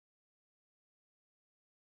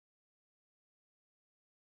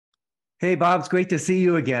Hey, Bob, it's great to see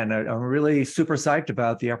you again. I'm really super psyched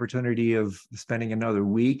about the opportunity of spending another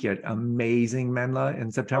week at amazing Menla in Oh,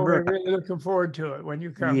 September. we're really looking forward to it when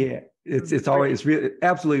you come. Yeah, It'll be it's great. always really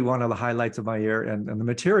absolutely one of the highlights of my year. And the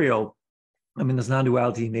material, I mean, this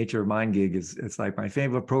non-duality nature of mind gig is it's like my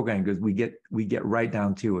favorite program because we get right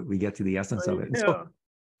down to it. We get to the essence of it. And so Yeah.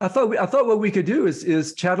 I thought what we could do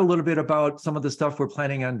is chat a little bit about some of the stuff we're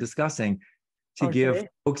planning on discussing to give Okay.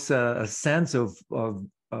 folks a sense of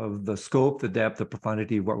the scope, the depth, the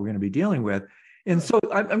profundity of what we're going to be dealing with. And Sure.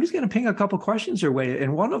 so I'm just going to ping a couple questions your way.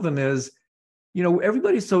 And one of them is,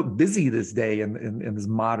 everybody's so busy this day in this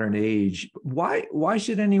modern age. Why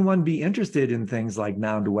should anyone be interested in things like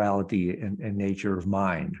non-duality and nature of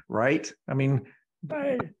mind, right? I mean,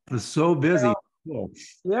 Right. we're so busy. Well,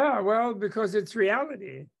 yeah, well, because it's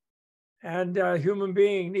reality. And a human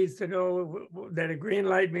being needs to know that a green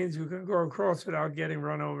light means you can go across without getting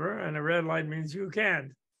run over, and a red light means you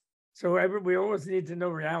can't. So we always need to know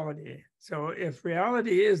reality. So if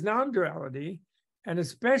reality is non-duality, and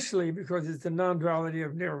especially because it's the non-duality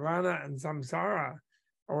of nirvana and samsara,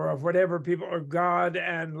 or of whatever people, or God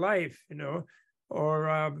and life,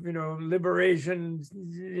 or liberation,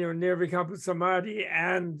 nirvikalpa samadhi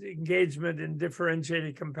and engagement in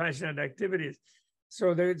differentiated compassionate activities.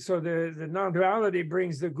 So the non-duality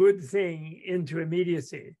brings the good thing into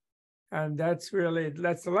immediacy. And that's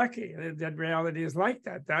lucky. That reality is like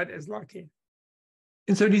that. That is lucky.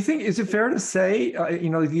 And so do you think, is it fair to say,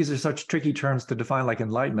 these are such tricky terms to define, like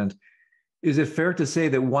enlightenment. Is it fair to say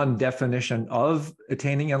that one definition of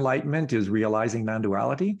attaining enlightenment is realizing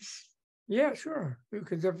non-duality? Yeah, sure. You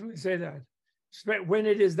could definitely say that. When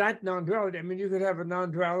it is that non-duality, I mean, you could have a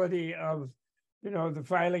non-duality of, the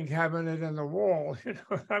filing cabinet and the wall.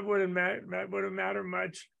 That wouldn't matter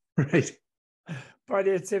much. Right. But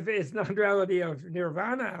if it's non-duality of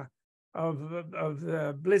nirvana, of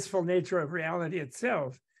the blissful nature of reality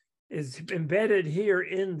itself, is embedded here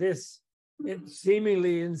in this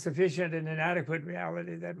seemingly insufficient and inadequate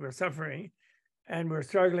reality that we're suffering, and we're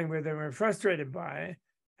struggling with, and we're frustrated by.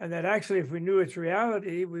 And that actually, if we knew its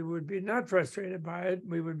reality, we would be not frustrated by it.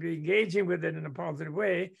 We would be engaging with it in a positive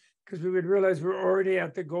way, because we would realize we're already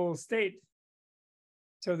at the goal state.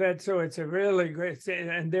 So it's a really great,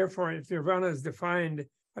 and therefore, if nirvana is defined,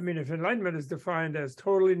 I mean, if enlightenment is defined as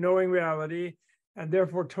totally knowing reality, and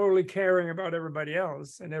therefore totally caring about everybody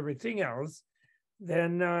else and everything else,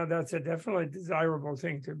 then that's a definitely desirable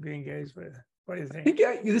thing to be engaged with. What do you think?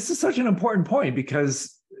 Yeah, this is such an important point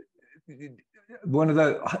because one of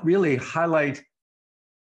the really highlight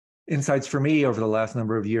insights for me over the last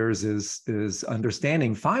number of years is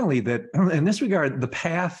understanding finally that in this regard, the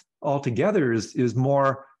path altogether is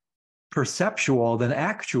more perceptual than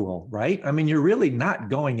actual, right? I mean, you're really not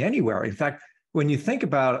going anywhere. In fact, when you think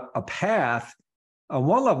about a path, on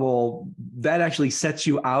one level, that actually sets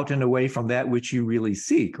you out and away from that which you really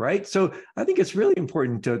seek, right? So I think it's really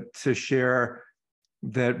important to share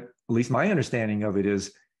that, at least my understanding of it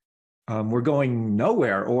is, we're going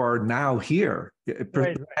nowhere or now here.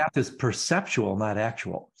 Right. The path is perceptual, not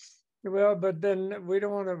actual. Well, but then we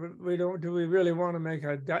don't want to. Do we really want to make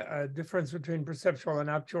a difference between perceptual and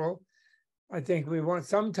actual? I think we want.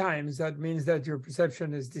 Sometimes that means that your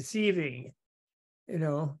perception is deceiving. You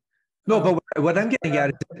know. No, but what I'm getting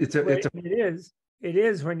at is It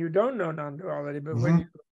is when you don't know non-duality, but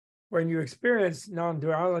when you experience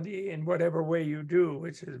non-duality in whatever way you do,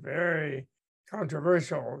 which is very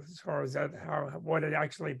controversial as far as what it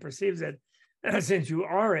actually perceives it, since you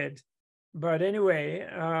are it. But anyway,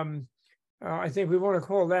 I think we want to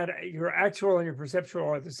call that your actual and your perceptual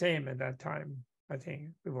are the same at that time. I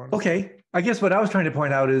think we want to. Okay. I guess what I was trying to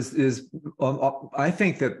point out is I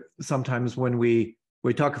think that sometimes when we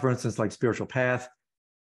talk, for instance, like spiritual path,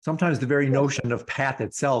 sometimes the very notion of path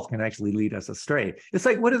itself can actually lead us astray. It's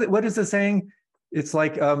like, what is the saying? It's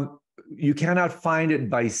like, you cannot find it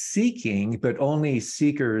by seeking, but only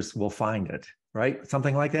seekers will find it, right?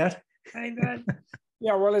 Something like that.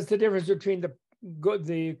 Yeah, well, it's the difference between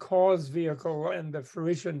the cause vehicle and the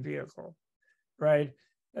fruition vehicle, right?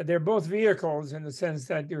 They're both vehicles in the sense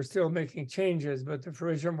that you're still making changes, but the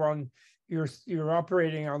fruition one, you're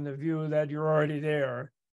operating on the view that you're already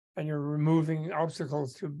there, and you're removing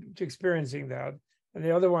obstacles to experiencing that. And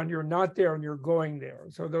the other one, you're not there and you're going there.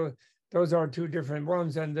 So those are two different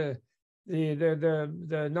ones. And the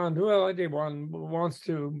non-duality one wants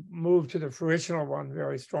to move to the fruitional one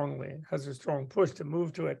very strongly, has a strong push to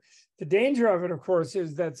move to it. The danger of it, of course,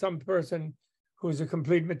 is that some person who's a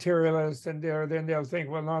complete materialist, and then they'll think,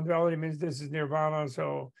 well, non-duality means this is nirvana,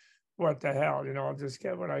 so what the hell, I'll just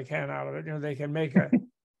get what I can out of it. They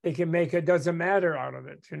can make a doesn't matter out of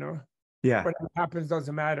it, Yeah. What happens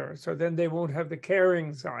doesn't matter. So then they won't have the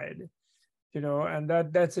caring side, and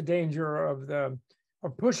that's a danger of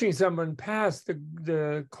pushing someone past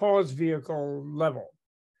the cause vehicle level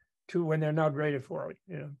to when they're not ready for it.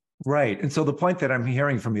 Right. And so the point that I'm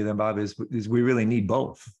hearing from you then, Bob, is we really need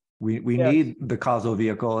both. We Yes. need the causal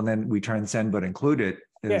vehicle, and then we transcend but include it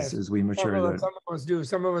as we mature. Some of us do,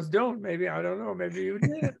 some of us don't. Maybe, I don't know, maybe you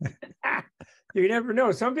did. You never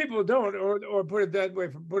know. Some people don't, or put it that way,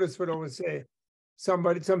 Buddhists would always say,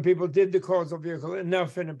 some people did the causal vehicle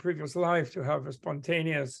enough in a previous life to have a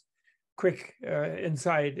spontaneous, quick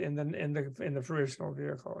insight in the fruitional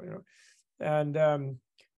vehicle, and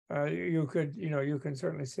you can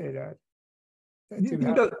certainly say that.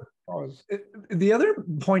 The other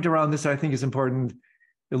point around this I think is important,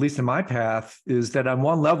 at least in my path, is that on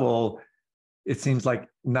one level, it seems like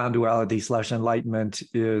non-duality / enlightenment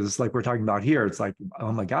is like we're talking about here. It's like,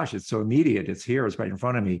 oh my gosh, it's so immediate. It's here. It's right in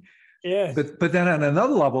front of me. Yes. But then on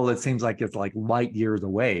another level, it seems like it's like light years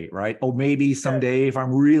away, right? Oh, maybe someday, if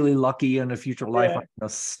I'm really lucky in a future life, I'm gonna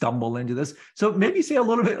stumble into this. So maybe say a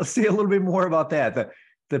little bit more about that.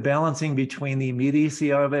 The balancing between the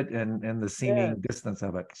immediacy of it and the seeming distance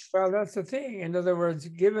of it. Well, that's the thing. In other words,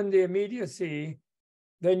 given the immediacy,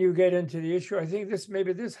 then you get into the issue. I think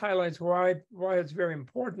this highlights why it's very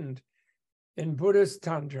important in Buddhist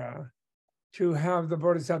Tantra to have the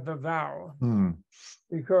Bodhisattva vow.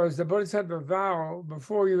 Because the Bodhisattva vow,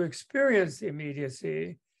 before you experience the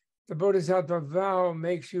immediacy, the Bodhisattva vow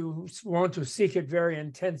makes you want to seek it very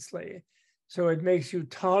intensely. So it makes you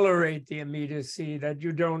tolerate the immediacy that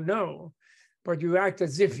you don't know, but you act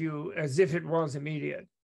as if it was immediate.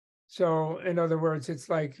 So in other words, it's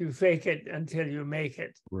like you fake it until you make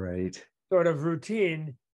it. Right. Sort of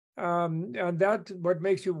routine. And that what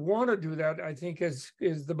makes you want to do that, I think, is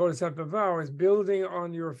the Bodhisattva vow, is building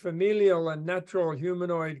on your familial and natural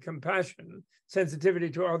humanoid compassion, sensitivity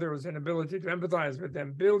to others, and ability to empathize with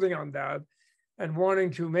them, building on that and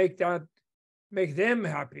wanting to make them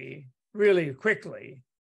happy really quickly.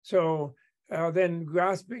 So then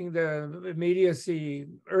grasping the immediacy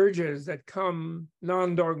urges that come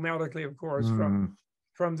non-dogmatically, of course,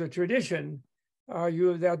 from the tradition,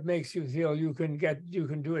 that makes you feel you can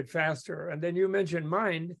do it faster. And then you mentioned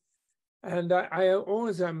mind, and I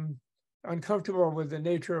always am uncomfortable with the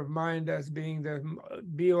nature of mind as being the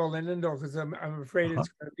be all and end all, because I'm afraid it's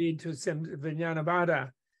going to lead to some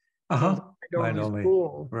Vijnanavada, mind only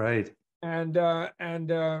school. Right. And I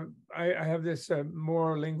have this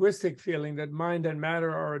more linguistic feeling that mind and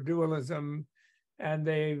matter are a dualism, and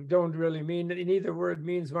they don't really mean, neither word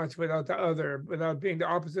means much without the other, without being the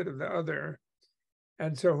opposite of the other.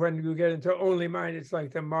 And so when you get into only mind, it's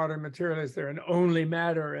like the modern materialists, they're an only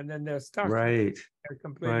matter, and then they're stuck. Right. They're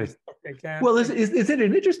completely stuck. They can't. Well, isn't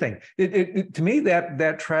it interesting? To me,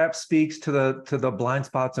 that trap speaks to the blind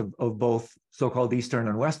spots of both so-called Eastern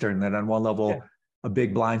and Western, that on one level, a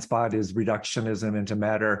big blind spot is reductionism into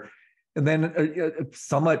matter. And then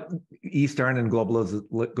somewhat Eastern and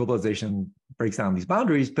globalization breaks down these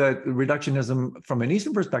boundaries, but reductionism from an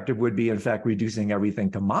Eastern perspective would be, in fact, reducing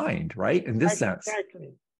everything to mind, right? In this sense.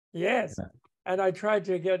 Exactly. Yes. Yeah. And I tried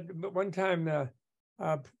to get, one time,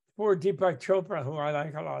 poor Deepak Chopra, who I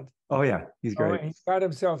like a lot. Oh, yeah. He's great. He got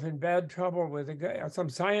himself in bad trouble with some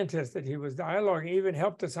scientist that he was dialoguing. He even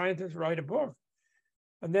helped the scientist write a book.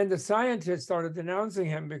 And then the scientist started denouncing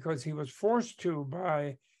him because he was forced to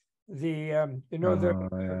by the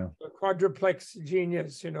quadruplex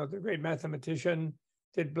genius, the great mathematician,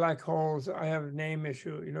 did black holes. I have a name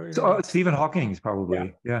issue, Stephen Hawking,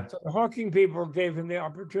 probably. Yeah. So the Hawking people gave him the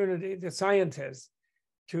opportunity, the scientist,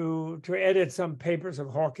 to edit some papers of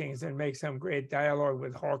Hawking's and make some great dialogue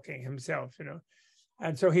with Hawking himself,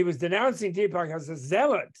 And so he was denouncing Deepak as a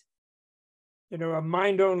zealot, a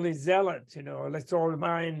mind-only zealot, let's all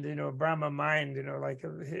mind, Brahma mind, like a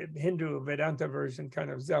Hindu Vedanta version kind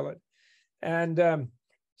of zealot. And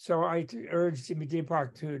so I urged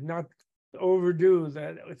Deepak to not overdo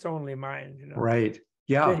that. It's only mind, Right.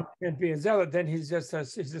 Yeah. Then he can't be a zealot. Then he's just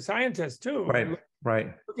he's a scientist too.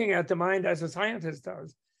 Right. Looking at the mind as a scientist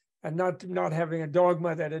does, and not having a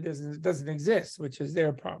dogma that it doesn't exist, which is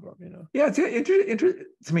their problem, Yeah, it's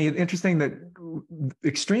to me interesting that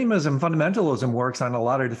extremism, fundamentalism works on a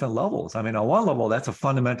lot of different levels. I mean, on one level, that's a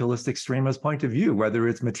fundamentalist extremist point of view, whether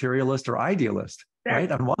it's materialist or idealist,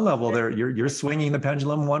 right? On one level, you're swinging the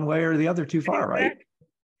pendulum one way or the other too far, right?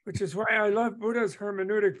 Which is why I love Buddha's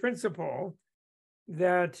hermeneutic principle,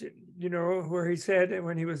 that where he said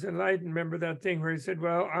when he was enlightened, remember that thing where he said,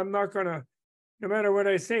 well, I'm not going to, no matter what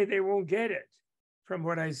I say, they won't get it from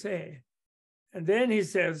what I say. And then he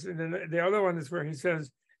says, and then the other one is where he says,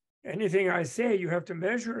 anything I say, you have to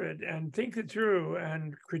measure it and think it through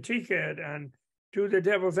and critique it and do the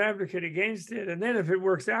devil's advocate against it. And then if it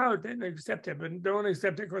works out, then accept it, but don't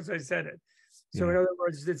accept it because I said it. So in other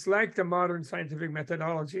words, it's like the modern scientific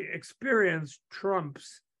methodology. Experience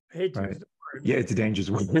trumps, I hate to use the word. Yeah, it's a dangerous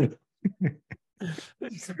word.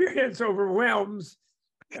 Experience overwhelms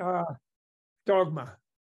dogma.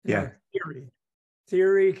 Theory.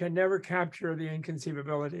 Theory can never capture the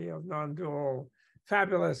inconceivability of non-dual,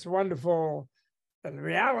 fabulous, wonderful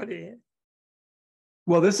reality.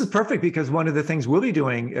 Well, this is perfect because one of the things we'll be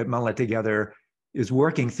doing at Menla together is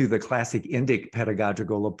working through the classic Indic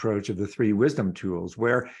pedagogical approach of the three wisdom tools,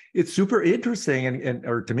 where it's super interesting and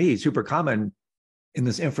or to me, super common in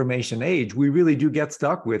this information age. We really do get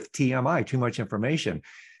stuck with TMI, too much information.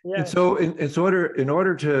 Yes. And so in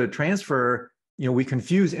order to transfer, we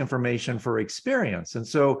confuse information for experience. And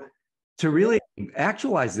so to really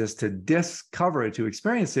actualize this, to discover it, to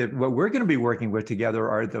experience it, what we're going to be working with together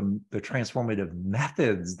are the transformative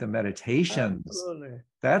methods, the meditations. Absolutely.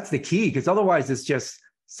 That's the key, because otherwise it's just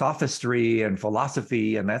sophistry and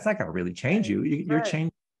philosophy, and that's not going to really change you. You're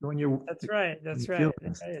changing when you're. That's right. That's right.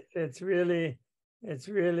 It's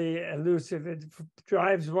really elusive. It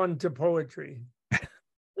drives one to poetry.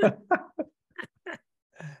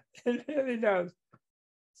 It really does.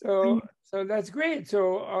 So that's great.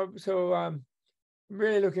 So I'm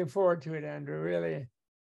really looking forward to it, Andrew. Really.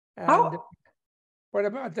 And what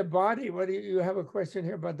about the body? What do you have a question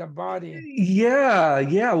here about the body?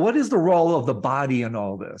 Yeah. What is the role of the body in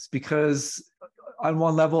all this? Because on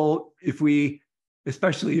one level, if we,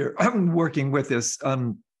 especially you're working with this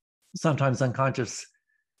sometimes unconscious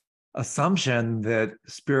assumption that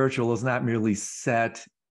spiritual is not merely set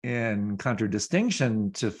in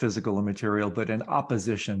contradistinction to physical and material, but in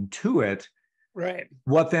opposition to it. Right.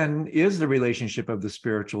 What then is the relationship of the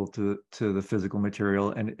spiritual to the physical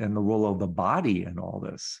material and the role of the body in all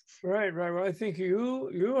this? Right. Well, I think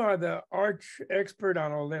you are the arch expert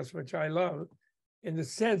on all this, which I love, in the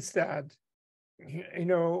sense that,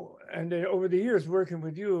 and over the years working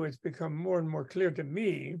with you, it's become more and more clear to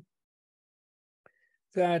me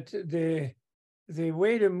that the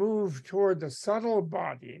way to move toward the subtle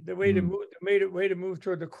body, the way to move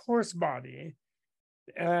toward the coarse body,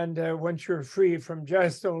 and once you're free from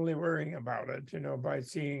just only worrying about it, by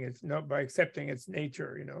seeing it, by accepting its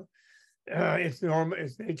nature, its normal,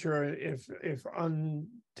 its nature, if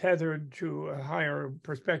untethered to a higher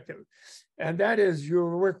perspective, and that is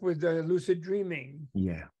your work with the lucid dreaming.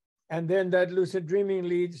 Yeah, and then that lucid dreaming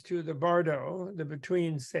leads to the bardo, the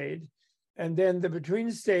between state. And then the between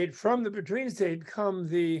state, from the between state come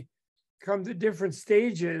the different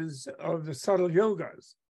stages of the subtle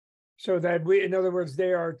yogas. So that in other words,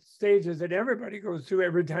 they are stages that everybody goes through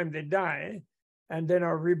every time they die, and then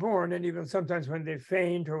are reborn. And even sometimes when they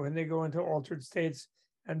faint or when they go into altered states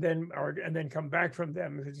and then come back from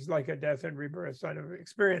them, it's like a death and rebirth sort of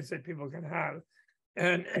experience that people can have.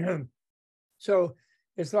 And so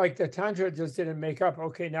it's like the Tantra just didn't make up,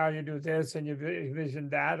 okay, now you do this and you vision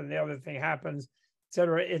that and the other thing happens,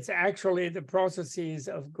 etc. It's actually the processes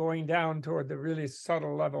of going down toward the really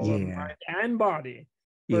subtle level of mind and body.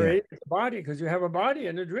 It's the body, because you have a body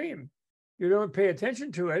in a dream. You don't pay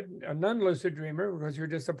attention to it, a non-lucid dreamer, because you're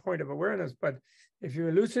just a point of awareness. But if you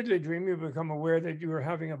lucidly dream, you become aware that you are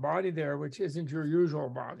having a body there, which isn't your usual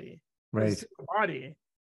body. Right. It's a body.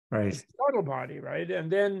 Right. It's a subtle body, right?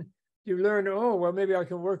 And then you learn, maybe I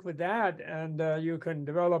can work with that. And you can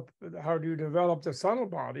how do you develop the subtle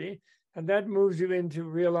body? And that moves you into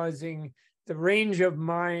realizing the range of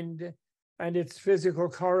mind and its physical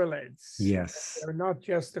correlates. Yes. They're not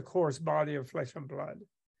just the coarse body of flesh and blood.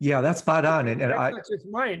 Yeah, that's spot on. And that's not just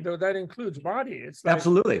mind, though, that includes body. It's like,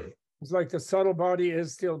 absolutely. It's like the subtle body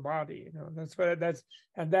is still body. That's what I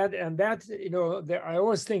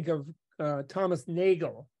always think of Thomas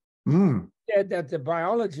Nagel. Said that the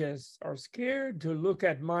biologists are scared to look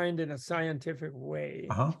at mind in a scientific way,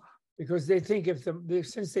 because they think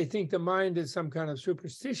since they think the mind is some kind of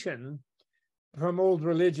superstition from old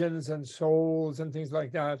religions and souls and things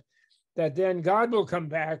like that, that then God will come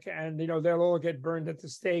back and they'll all get burned at the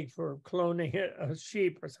stake for cloning a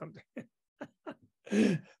sheep or something.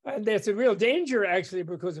 And that's a real danger, actually,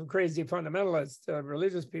 because of crazy fundamentalist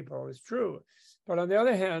religious people. It's true. But on the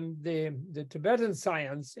other hand, the Tibetan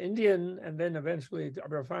science, Indian, and then eventually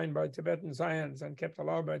refined by Tibetan science and kept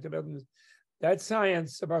alive by Tibetans, that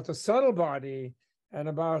science about the subtle body and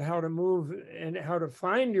about how to move and how to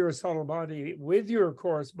find your subtle body with your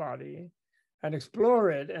coarse body and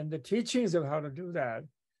explore it, and the teachings of how to do that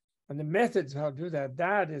and the methods of how to do that,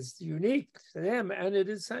 that is unique to them, and it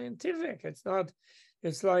is scientific. It's not,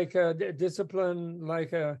 it's like a discipline,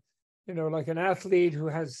 like a like an athlete who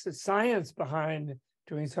has science behind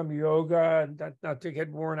doing some yoga, and not to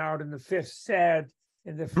get worn out in the fifth set,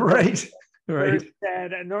 in the Right. first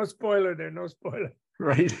set, and no spoiler there, no spoiler.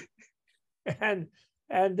 Right. And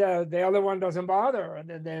the other one doesn't bother, and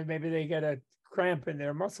then maybe they get a cramp in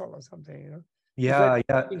their muscle or something. Yeah.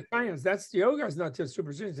 Science. That's yoga is not just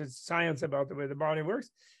superstition; it's science about the way the body works.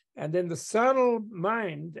 And then the subtle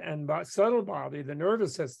mind and subtle body, the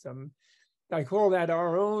nervous system, I call that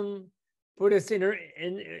our own Buddhist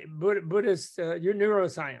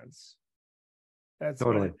neuroscience. That's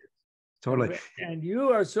totally. And you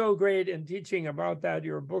are so great in teaching about that.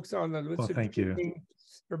 Your books on the lucid thank you.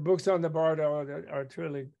 Your books on the Bardo are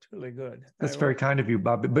truly, truly good. That's very kind of you,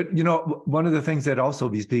 Bob. But one of the things that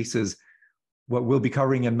also speaks is what we'll be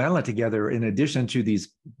covering in Menla together, in addition to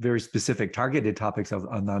these very specific targeted topics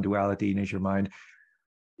on non-duality, nature, mind.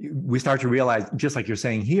 We start to realize, just like you're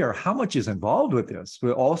saying here, how much is involved with this,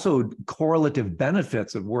 but also correlative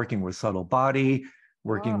benefits of working with subtle body,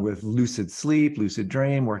 working with lucid sleep, lucid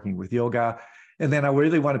dream, working with yoga. And then I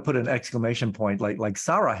really want to put an exclamation point, like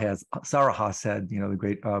Sarah said, the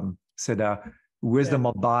great Siddha, wisdom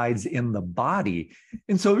abides in the body.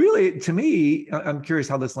 And so really, to me, I'm curious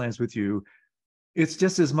how this lands with you. It's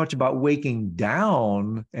just as much about waking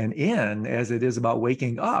down and in as it is about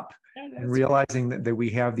waking up and realizing that we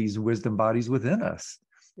have these wisdom bodies within us.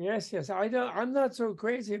 Yes. I'm not so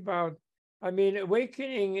crazy about,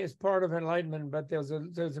 awakening is part of enlightenment, but there's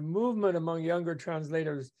a movement among younger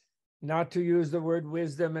translators not to use the word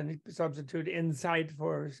wisdom and substitute insight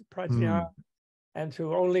for prajna, and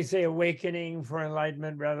to only say awakening for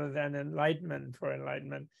enlightenment rather than enlightenment for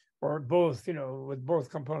enlightenment, or both, with both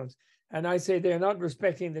components. And I say they're not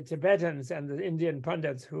respecting the Tibetans and the Indian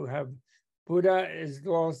pundits who have Buddha is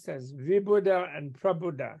lost as Vibuddha and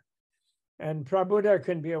Prabuddha. And Prabuddha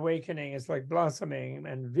can be awakening, it's like blossoming.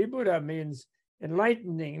 And Vibuddha means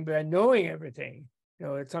enlightening by knowing everything.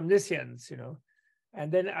 It's omniscience,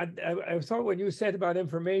 And then I thought when you said about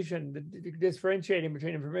information, the differentiating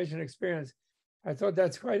between information and experience, I thought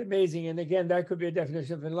that's quite amazing. And again, that could be a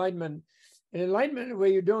definition of enlightenment. An enlightenment where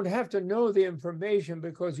you don't have to know the information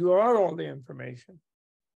because you are all the information.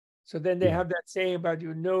 So then they have that saying about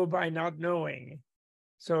you know by not knowing.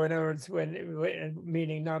 So in other words,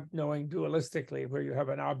 meaning not knowing dualistically, where you have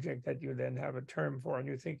an object that you then have a term for and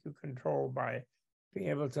you think you control by being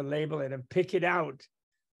able to label it and pick it out.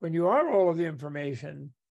 When you are all of the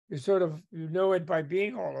information, you know it by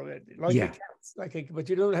being all of it, like a cat, but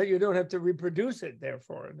you don't have to reproduce it,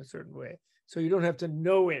 therefore, in a certain way. So you don't have to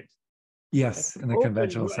know it. Yes, in the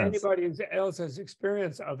conventional sense. Anybody else's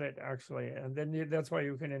experience of it, actually. And then that's why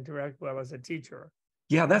you can interact well as a teacher.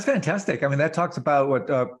 Yeah, that's fantastic. that talks about what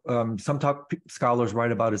some scholars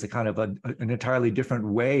write about as a kind of an entirely different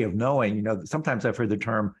way of knowing. Sometimes I've heard the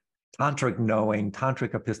term tantric knowing,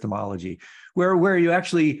 tantric epistemology, where you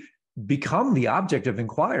actually become the object of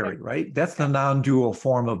inquiry, right? That's the non-dual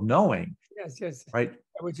form of knowing. Yes. Right.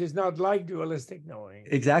 Which is not like dualistic knowing.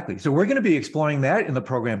 Exactly. So we're going to be exploring that in the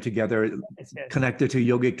program together, connected to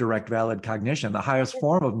yogic direct valid cognition, the highest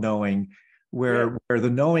form of knowing, where the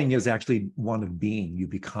knowing is actually one of being, you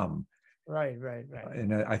become. Right.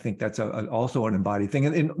 And I think that's also an embodied thing.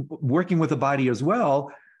 And working with the body as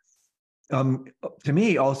well, to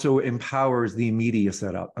me, also empowers the immediacy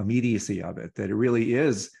of it, that it really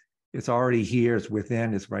is. It's already here, it's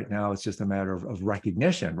within, it's right now, it's just a matter of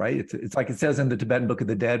recognition, right? It's like it says in the Tibetan Book of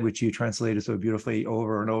the Dead, which you translated so beautifully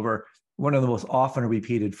over and over, one of the most often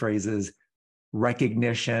repeated phrases,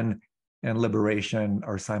 recognition and liberation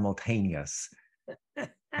are simultaneous.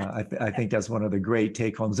 I think that's one of the great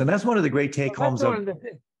take-homes. And that's one of the great take-homes of...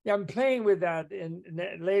 I'm playing with that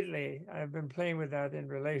lately. I've been playing with that in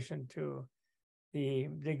relation to the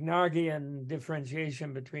Dignagian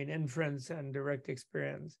differentiation between inference and direct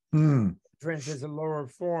experience. Inference is a lower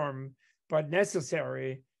form, but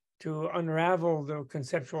necessary to unravel the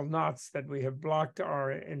conceptual knots that we have blocked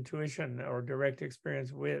our intuition or direct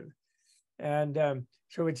experience with. And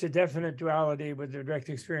so it's a definite duality with the direct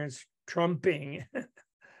experience trumping,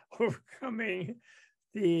 overcoming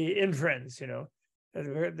the inference,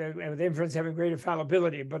 the inference having greater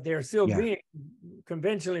fallibility, but they're still being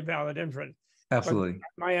conventionally valid inference. Absolutely.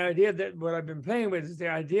 But my idea that what I've been playing with is the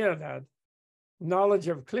idea that knowledge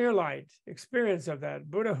of clear light, experience of that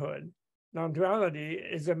Buddhahood, non-duality,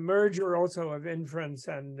 is a merger also of inference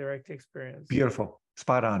and direct experience. Beautiful.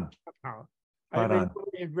 Spot on.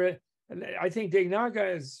 I think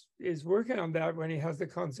Dignaga is working on that when he has the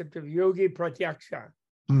concept of yogi pratyaksha.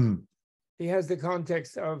 He has the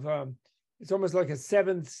context of, it's almost like a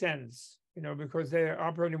seventh sense, because they're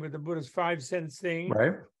operating with the Buddha's 5 sense thing.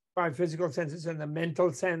 Right. 5 physical senses and the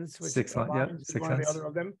mental sense, which aligns with sixth one or the sense. other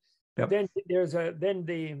of them. Yep. Then there's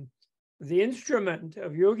the instrument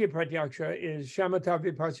of yogi pratyaksha is shamatha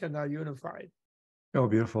vipassana unified. Oh,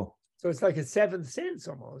 beautiful. So it's like a 7th sense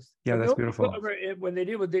almost. Yeah, that's beautiful. When they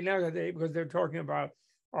deal with Dignaga, because they're talking about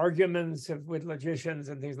arguments with logicians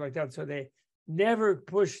and things like that, so they never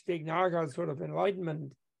push Dignaga's sort of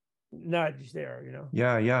enlightenment nudge there, you know.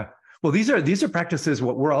 Yeah, yeah. Well, these are practices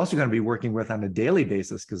what we're also going to be working with on a daily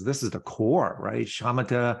basis, because this is the core, right?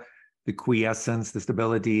 Shamatha, the quiescence, the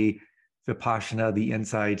stability, vipassana, the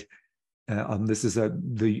insight. This is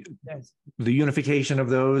the unification of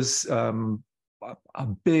those. A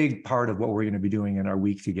big part of what we're going to be doing in our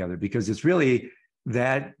week together, because it's really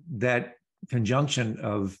that conjunction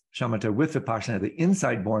of shamatha with vipassana, the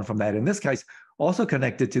insight born from that. In this case, also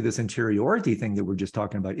connected to this interiority thing that we're just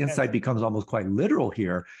talking about. Insight becomes almost quite literal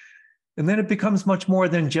here. And then it becomes much more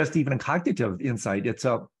than just even a cognitive insight. It's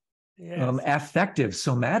a affective,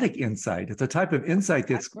 somatic insight. It's a type of insight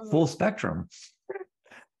that's full spectrum.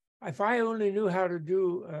 If I only knew how to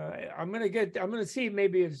do, I'm going to see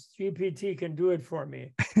maybe if GPT can do it for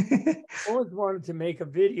me. I always wanted to make a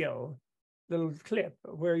video, little clip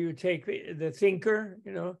where you take the thinker,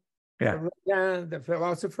 you know, Rodin, the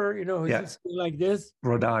philosopher, you know, who's just like this.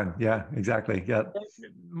 Rodin, yeah, exactly, yeah.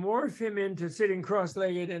 Morph him into sitting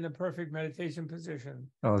cross-legged in a perfect meditation position.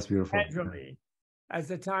 Oh, it's beautiful. Gradually, as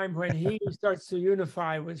the time when he starts to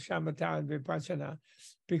unify with shamatha and vipassana,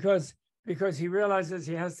 because he realizes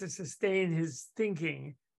he has to sustain his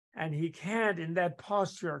thinking, and he can't in that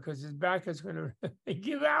posture because his back is going to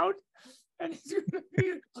give out, and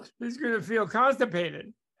he's going to feel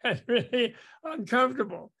constipated and really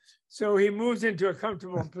uncomfortable. So he moves into a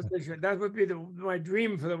comfortable position. That would be my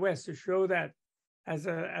dream for the West, to show that as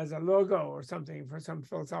a logo or something for some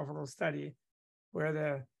philosophical study, where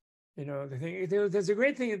the thing. There's a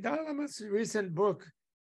great thing in Dalai Lama's recent book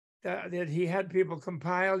that he had people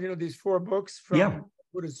compile, these 4 books from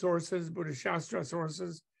Buddhist sources, Buddhist Shastra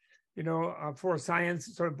sources, for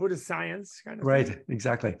science, sort of Buddhist science kind of right thing.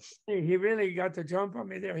 Exactly. He really got the jump on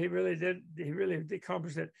me there. He really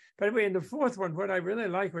accomplished it. By the way, in the 4th one, what I really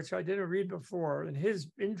like, which I didn't read before, in his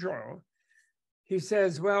intro, he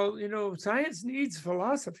says, well, science needs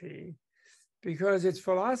philosophy because it's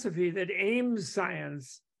philosophy that aims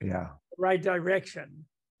science in the right direction.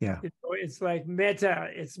 Yeah. It's like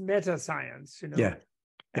meta science, Yeah.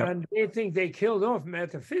 Yep. And they think they killed off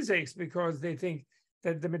metaphysics because they think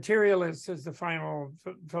that the materialist is the final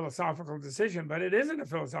philosophical decision, but it isn't a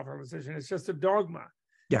philosophical decision. It's just a dogma.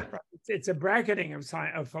 Yeah. Right? It's a bracketing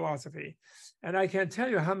of philosophy. And I can't tell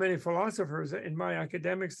you how many philosophers in my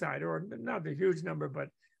academic side, or not a huge number, but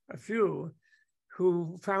a few,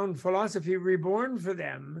 who found philosophy reborn for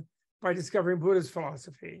them by discovering Buddhist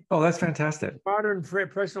philosophy. Oh, that's fantastic. Modern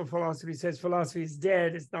personal philosophy says philosophy is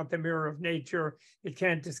dead. It's not the mirror of nature. It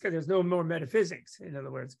can't discuss. There's no more metaphysics, in other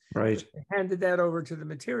words. Right. They handed that over to the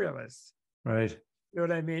materialists. Right. You know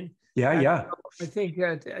what I mean? Yeah, and yeah. I think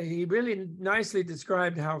that he really nicely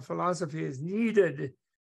described how philosophy is needed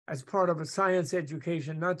as part of a science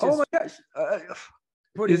education, not just oh my gosh.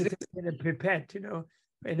 putting it in a pipette, in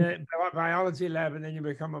a biology lab, and then you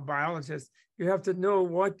become a biologist. You have to know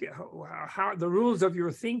how the rules of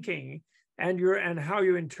your thinking and how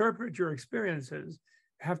you interpret your experiences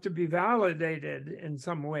have to be validated in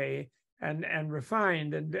some way and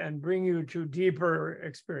refined and bring you to deeper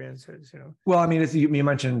experiences. Well, I mean, as you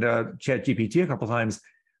mentioned ChatGPT a couple of times.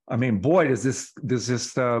 I mean, boy, does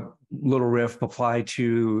this little riff apply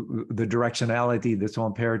to the directionality that's so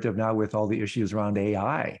imperative now with all the issues around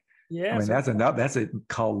AI. Yeah, I mean, that's a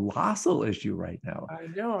colossal issue right now. I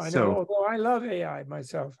know. Although I love AI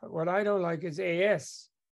myself, what I don't like is AS,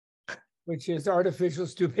 which is artificial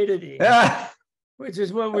stupidity, which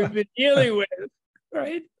is what we've been dealing with,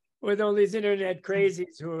 right? With all these internet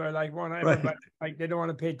crazies who are like everybody, like they don't want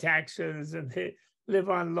to pay taxes and they live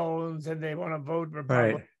on loans and they want to vote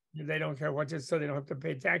Republican. Right. They don't care what, just so they don't have to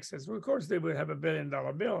pay taxes. Well, of course, they would have $1 billion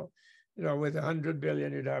bill. With $100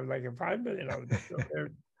 billion, you'd have like a $5 billion bill. So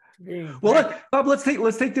well, Bob, let's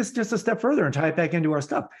take this just a step further and tie it back into our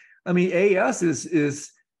stuff. I mean, AS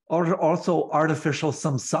is also artificial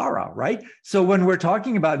samsara, right? So when we're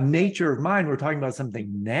talking about nature of mind, we're talking about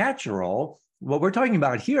something natural. What we're talking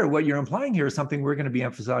about here, what you're implying here, is something we're going to be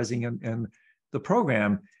emphasizing in the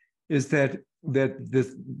program, is that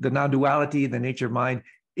the non-duality, the nature of mind,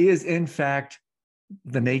 is in fact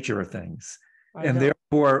the nature of things. And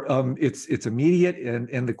therefore, it's immediate.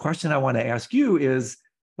 And the question I want to ask you is,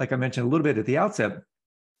 like I mentioned a little bit at the outset,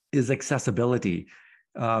 is accessibility.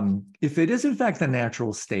 If it is in fact the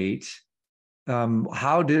natural state,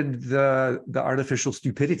 How did the artificial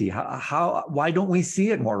stupidity? Why don't we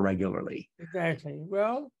see it more regularly? Exactly.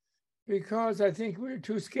 Well, because I think we're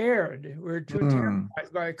too scared. We're too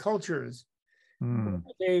terrified by cultures.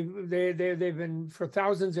 They've been for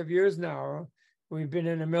thousands of years now. We've been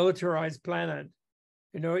in a militarized planet.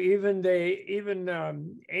 You know, even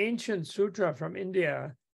ancient sutra from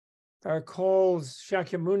India calls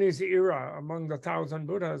Shakyamuni's era among the 1,000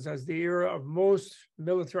 Buddhas as the era of most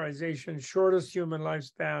militarization, shortest human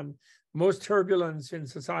lifespan, most turbulence in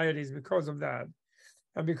societies because of that.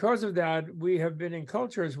 And because of that, we have been in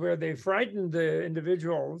cultures where they frighten the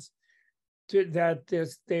individuals that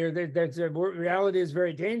reality is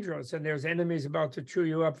very dangerous and there's enemies about to chew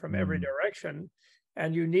you up from every direction.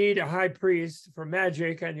 And you need a high priest for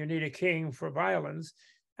magic and you need a king for violence.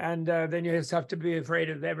 And then you just have to be afraid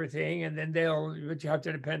of everything, and then but you have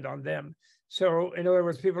to depend on them. So in other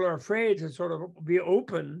words, people are afraid to sort of be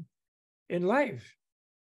open in life.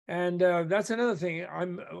 And that's another thing.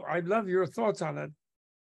 I love your thoughts on it.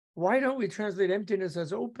 Why don't we translate emptiness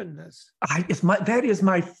as openness? That is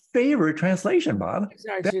my favorite translation, Bob.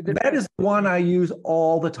 Exactly. That is the one I use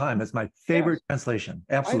all the time. It's my favorite translation.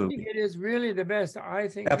 Absolutely. I think it is really the best. I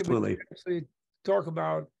think absolutely. We actually talk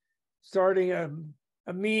about starting a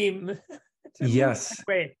meme. Yes.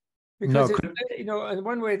 Way. Because you know, in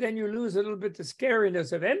one way, then you lose a little bit the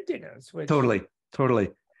scariness of emptiness. Which, totally.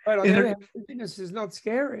 But on the other hand, emptiness is not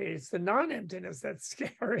scary. It's the non-emptiness that's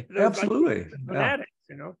scary. Absolutely. Like fanatics,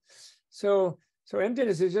 you know. So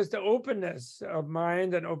emptiness is just the openness of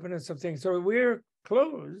mind and openness of things. So we're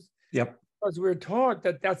closed. Yep. Because we're taught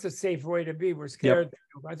that that's a safe way to be. We're scared.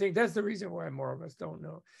 Yep. I think that's the reason why more of us don't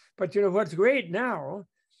know. But you know what's great now?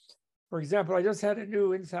 For example, I just had a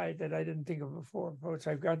new insight that I didn't think of before, which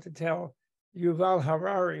I've got to tell Yuval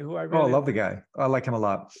Harari, who I really love the guy. I like him a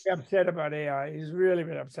lot. Upset about AI. He's really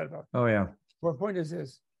been upset about it. Oh, yeah. My point is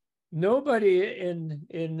this. Nobody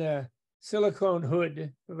in Silicon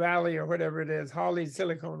Hood Valley or whatever it is, Holly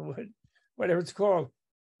Silicon Wood, whatever it's called,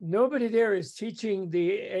 nobody there is teaching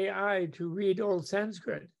the AI to read old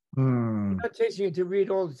Sanskrit. They're not teaching it to read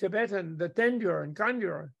old Tibetan, the Tendur and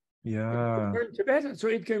Kandur. Yeah. Learn Tibetan so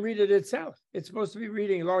it can read it itself. It's supposed to be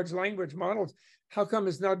reading large language models. How come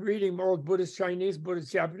it's not reading old Buddhist Chinese,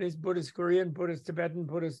 Buddhist Japanese, Buddhist Korean, Buddhist Tibetan,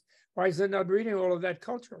 Buddhist? Why is it not reading all of that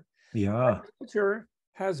culture? Yeah. That culture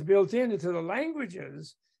has built into the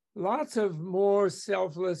languages lots of more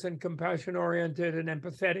selfless and compassion-oriented and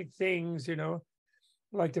empathetic things, you know,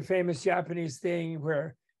 like the famous Japanese thing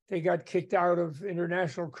where they got kicked out of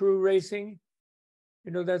international crew racing.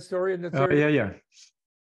 You know that story in the 30s? Yeah.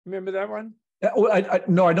 Remember that one?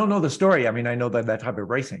 No, I don't know the story. I mean, I know that type of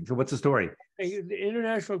racing. So what's the story? The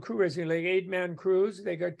international crew racing, like 8-man crews,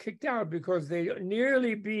 they got kicked out because they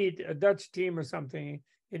nearly beat a Dutch team or something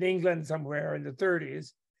in England somewhere in the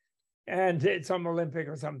 30s. And it's some Olympic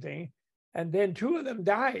or something. And then 2 of them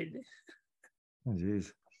died. Oh,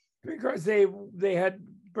 geez. Because they had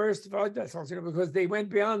burst blood vessels, you know, because they went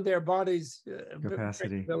beyond their body's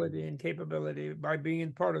capacity and capability by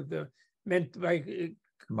being part of the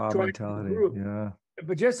mob mentality. Yeah.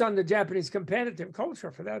 But just on the Japanese competitive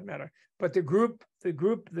culture, for that matter. But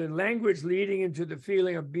the language leading into the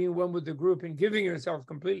feeling of being one with the group and giving yourself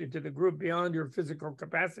completely to the group beyond your physical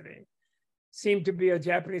capacity seemed to be a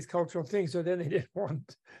Japanese cultural thing. So then they didn't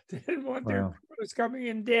want their crews coming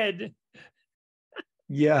in dead.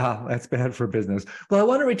 Yeah, that's bad for business. Well, I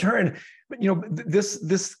want to return, you know,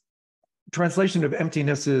 this translation of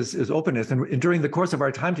emptiness is openness. And during the course of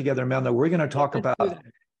our time together, Menla, we're going to talk about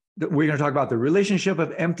the relationship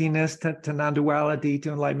of emptiness to non-duality,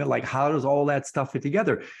 to enlightenment, like how does all that stuff fit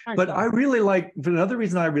together? But I really like, for another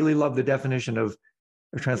reason I really love the definition of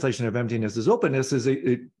a translation of emptiness as openness is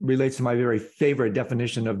it relates to my very favorite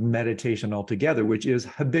definition of meditation altogether, which is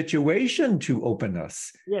habituation to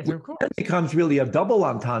openness. Yes, of course. It becomes really a double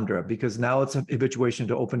entendre because now it's a habituation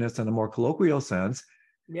to openness in a more colloquial sense.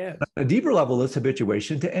 Yes. On a deeper level, it's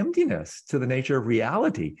habituation to emptiness, to the nature of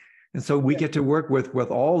reality. And so we get to work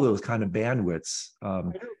with all those kind of bandwidths. I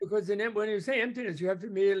know, because when you say emptiness, you have to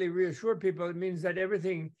immediately reassure people. It means that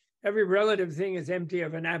every relative thing is empty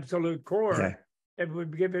of an absolute core. Okay. It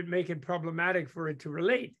would make it problematic for it to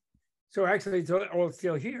relate. So actually, it's all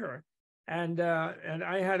still here. And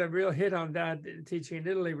I had a real hit on that teaching in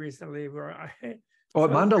Italy recently, where at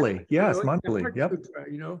Mandali, yes, Mandali, yep.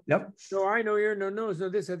 You know, yep. No eye, no ear, no nose, no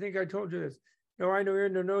this. I think I told you this. No eye, no ear,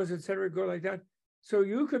 no nose, etc. Go like that. So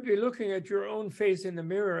you could be looking at your own face in the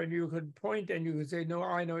mirror, and you could point and you could say, "No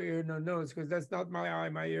eye, no ear, no nose," because that's not my eye,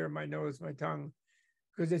 my ear, my nose, my tongue,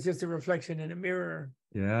 because it's just a reflection in a mirror.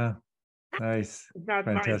 Yeah. Nice. It's not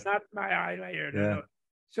my eye, my ear. No.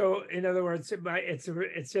 So in other words,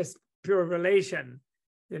 it's just pure relation,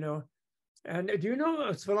 you know. And do you know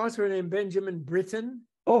a philosopher named Benjamin Britten?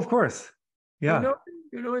 Oh, of course. Yeah.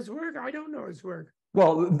 You know his work? I don't know his work.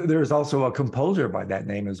 Well, there's also a composer by that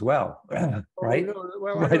name as well, right? Oh, no.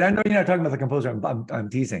 Well, right. I know you're not talking about the composer. I'm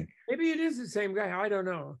teasing. Maybe it is the same guy. I don't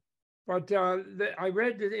know. But I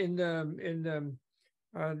read it in the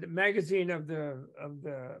magazine of the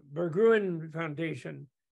Berggruen Foundation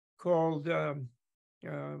called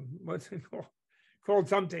what's it called? Called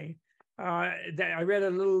something. That I read a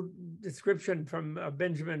little description from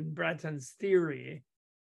Benjamin Bratton's theory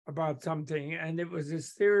about something, and it was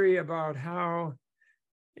this theory about how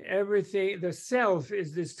everything, the self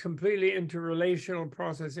is this completely interrelational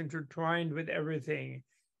process intertwined with everything,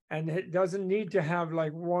 and it doesn't need to have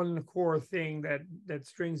like one core thing that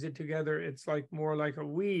strings it together. It's like more like a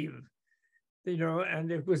weave, you know.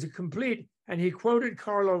 And it was a complete, and he quoted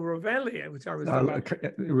Carlo Rovelli, which I was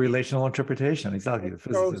relational interpretation, exactly.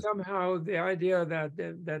 So somehow the idea that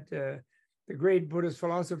the great Buddhist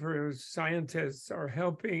philosophers, scientists are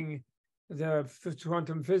helping the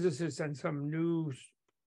quantum physicists and some new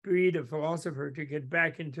breed of philosopher to get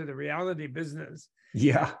back into the reality business.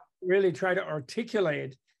 Yeah. Really try to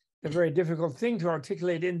articulate the very difficult thing to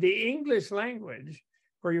articulate in the English language,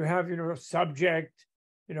 where you have, you know, subject,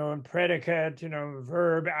 you know, and predicate, you know,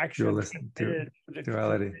 verb, action,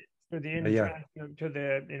 duality. To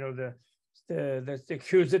the you know, the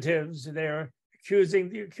accusatives. They're accusing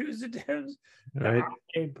the accusatives. Right.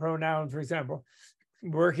 The I pronoun, for example,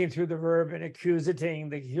 working through the verb and accusating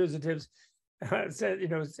the accusatives. So, you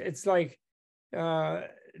know, it's like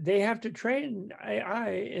they have to train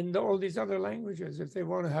AI in all these other languages if they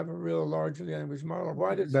want to have a real large language model.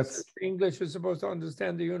 Why does English is supposed to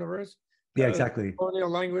understand the universe? Yeah, exactly. Only a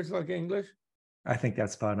language like English. I think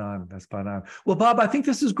that's spot on. That's spot on. Well, Bob, I think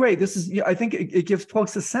this is great. This is, I think it gives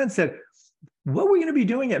folks a sense that what we're going to be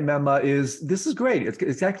doing at Menla this is great. It's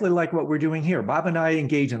exactly like what we're doing here. Bob and I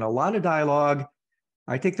engage in a lot of dialogue.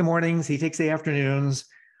 I take the mornings, he takes the afternoons.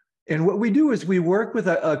 And what we do is we work with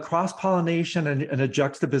a cross-pollination and a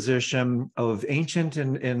juxtaposition of ancient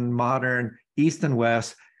and modern, East and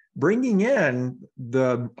West, bringing in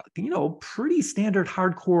the, you know, pretty standard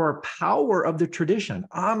hardcore power of the tradition,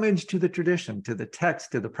 homage to the tradition, to the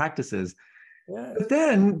text, to the practices. Yes.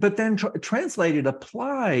 But then translated,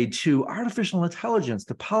 applied to artificial intelligence,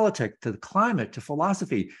 to politics, to the climate, to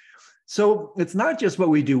philosophy. So it's not just what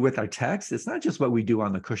we do with our text. It's not just what we do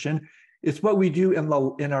on the cushion. It's what we do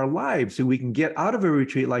in our lives, so we can get out of a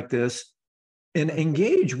retreat like this and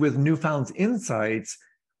engage with newfound insights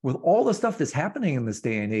with all the stuff that's happening in this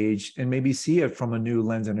day and age, and maybe see it from a new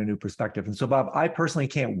lens and a new perspective. And so, Bob, I personally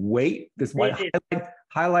can't wait. This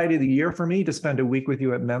highlight of the year for me to spend a week with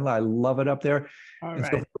you at Menla. I love it up there.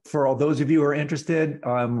 So for all those of you who are interested,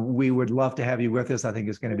 we would love to have you with us. I think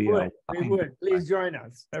it's going to be we would. Please join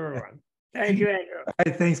us, everyone. Thank you, Andrew.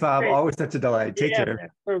 Right, thanks, Bob. Great. Always such a delight. Take care. Man.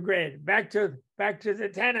 So great. Back to the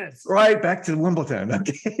tennis. Right, back to Wimbledon.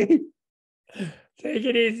 Okay. Take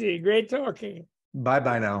it easy. Great talking.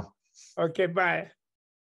 Bye-bye now. Okay, bye.